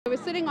I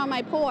was sitting on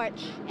my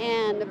porch,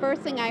 and the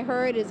first thing I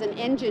heard is an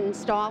engine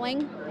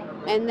stalling,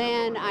 and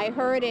then I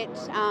heard it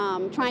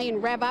try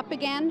and rev up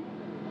again,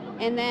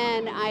 and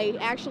then I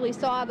actually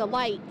saw the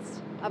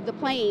lights of the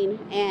plane,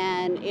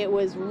 and it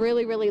was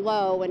really, really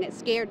low, and it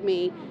scared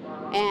me,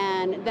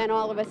 and then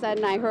all of a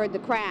sudden I heard the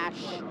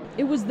crash.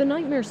 It was the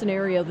nightmare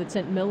scenario that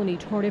sent Melanie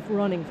Tardif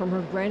running from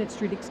her Granite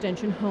Street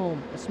Extension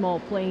home. A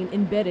small plane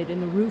embedded in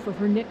the roof of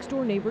her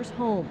next-door neighbor's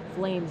home,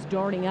 flames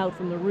darting out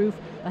from the roof,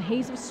 a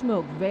haze of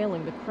smoke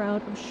veiling the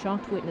crowd of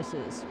shocked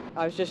witnesses.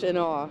 I was just in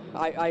awe.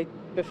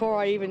 Before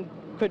I even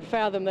could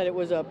fathom that it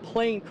was a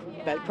plane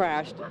that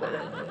crashed,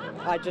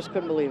 I just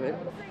couldn't believe it.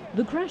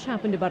 The crash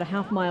happened about a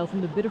half-mile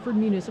from the Biddeford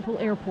Municipal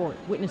Airport.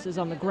 Witnesses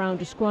on the ground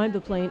described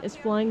the plane as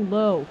flying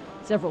low.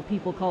 Several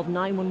people called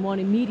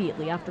 911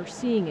 immediately after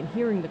seeing and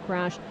hearing the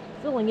crash,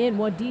 filling in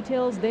what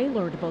details they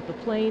learned about the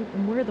plane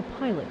and where the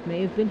pilot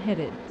may have been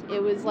headed.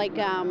 It was like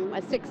a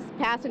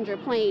 6-passenger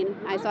plane.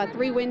 I saw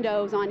 3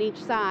 windows on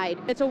each side.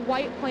 It's a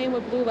white plane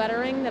with blue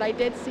lettering that I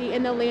did see,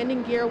 and the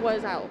landing gear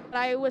was out.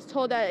 I was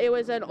told that it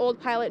was an old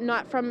pilot,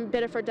 not from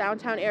Biddeford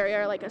downtown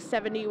area, like a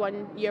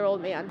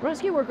 71-year-old man.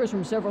 Rescue workers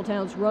from several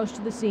towns rushed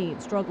to the scene,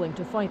 struggling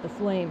to fight the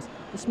flames.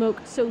 The smoke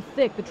so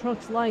thick the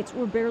truck's lights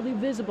were barely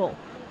visible.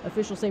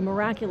 Officials say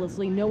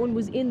miraculously no one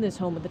was in this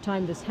home at the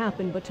time this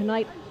happened, but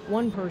tonight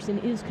one person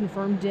is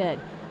confirmed dead.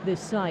 This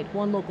site,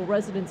 one local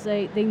residents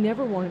say they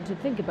never wanted to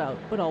think about,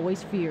 but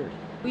always feared.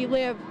 We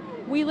live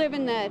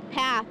in the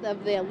path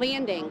of the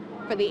landing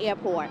for the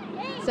airport.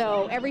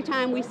 So every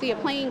time we see a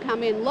plane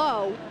come in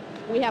low,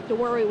 we have to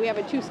worry. We have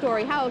a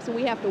 2-story house, and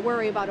we have to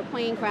worry about a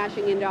plane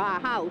crashing into our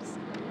house.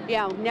 You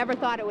know, never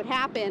thought it would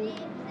happen.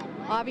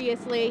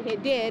 Obviously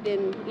it did,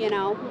 and you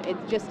know,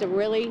 it's just a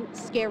really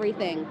scary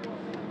thing.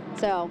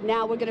 So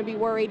now we're going to be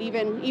worried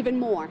even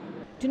more.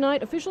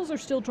 Tonight, officials are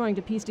still trying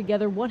to piece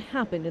together what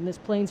happened in this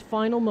plane's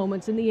final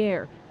moments in the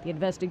air. The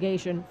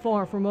investigation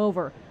far from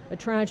over. A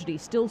tragedy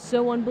still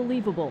so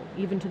unbelievable,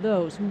 even to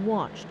those who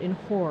watched in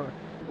horror.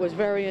 It was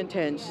very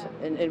intense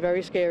and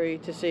very scary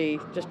to see,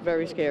 just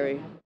very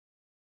scary.